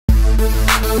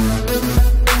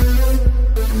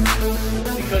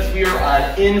Because we are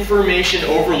on information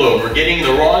overload. We're getting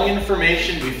the wrong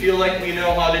information. We feel like we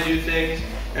know how to do things,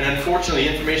 and unfortunately,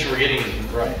 the information we're getting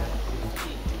isn't right.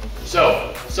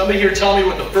 So, somebody here tell me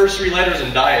what the first three letters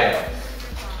in diet are.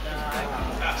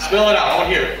 Spell it out. I want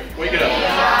to hear it. Wake it up.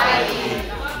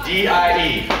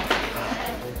 D-I-E.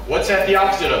 What's that the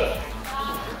opposite of?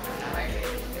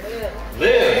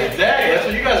 Live. Exactly. That's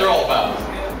what you guys are all about.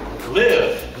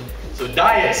 Live. So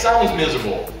diet sounds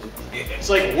miserable. It's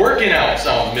like working out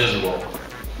sounds miserable.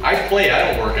 I play,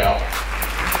 I don't work out.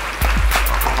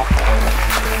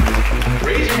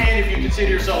 Raise your hand if you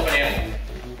consider yourself an animal.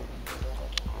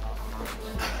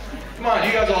 Come on,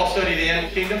 you guys all study the animal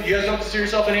kingdom. You guys don't consider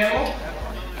yourself an animal?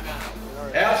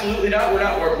 Absolutely not.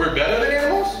 We're better than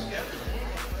animals?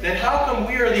 Then how come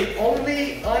we are the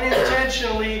only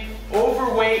unintentionally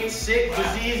overweight, sick,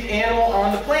 diseased animal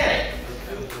on the planet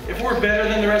if we're better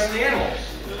than the rest of the animals?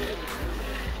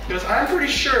 Because I'm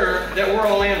pretty sure that we're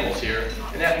all animals here,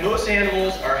 and that most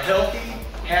animals are healthy,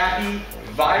 happy,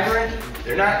 vibrant.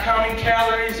 They're not counting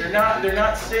calories, they're not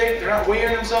sick, they're not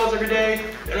weighing themselves every day,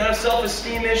 they don't have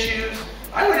self-esteem issues.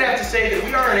 I would have to say that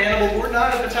we are an animal, but we're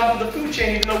not at the top of the food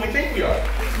chain even though we think we are. A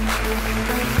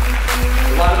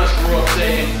lot of us grew up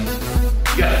saying,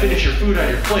 you gotta finish your food on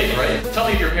your plate, right? Tell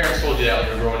me if your parents told you that when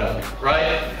you were growing up,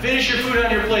 right? Finish your food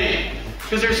on your plate,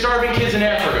 because there's starving kids in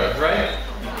Africa, right?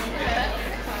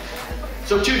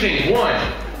 So two things. One,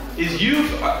 is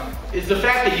the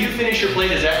fact that you finish your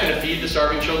plate, is that gonna feed the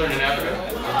starving children in Africa?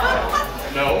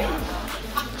 No.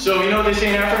 So you know what they say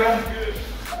in Africa?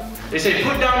 They say,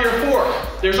 put down your fork.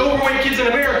 There's overweight kids in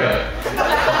America.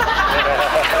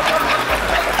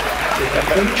 The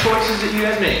food choices that you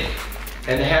guys make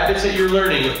and the habits that you're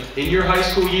learning in your high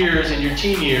school years and your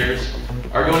teen years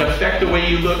are going to affect the way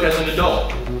you look as an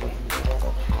adult.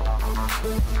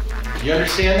 You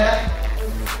understand that?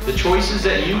 The choices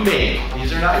that you make,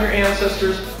 these are not your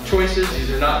ancestors' choices, these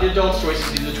are not the adults' choices,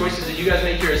 these are the choices that you guys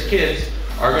make here as kids,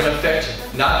 are going to affect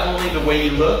not only the way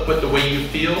you look, but the way you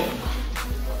feel.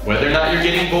 Whether or not you're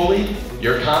getting bullied,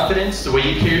 your confidence, the way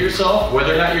you carry yourself,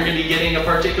 whether or not you're going to be getting a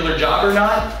particular job or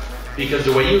not, because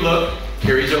the way you look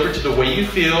carries over to the way you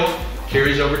feel,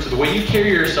 carries over to the way you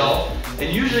carry yourself,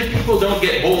 and usually people don't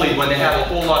get bullied when they have a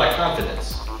whole lot of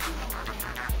confidence.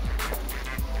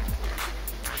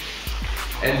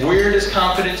 And where does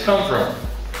confidence come from?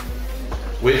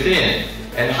 Within.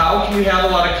 And how can you have a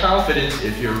lot of confidence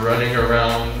if you're running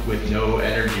around with no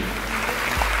energy?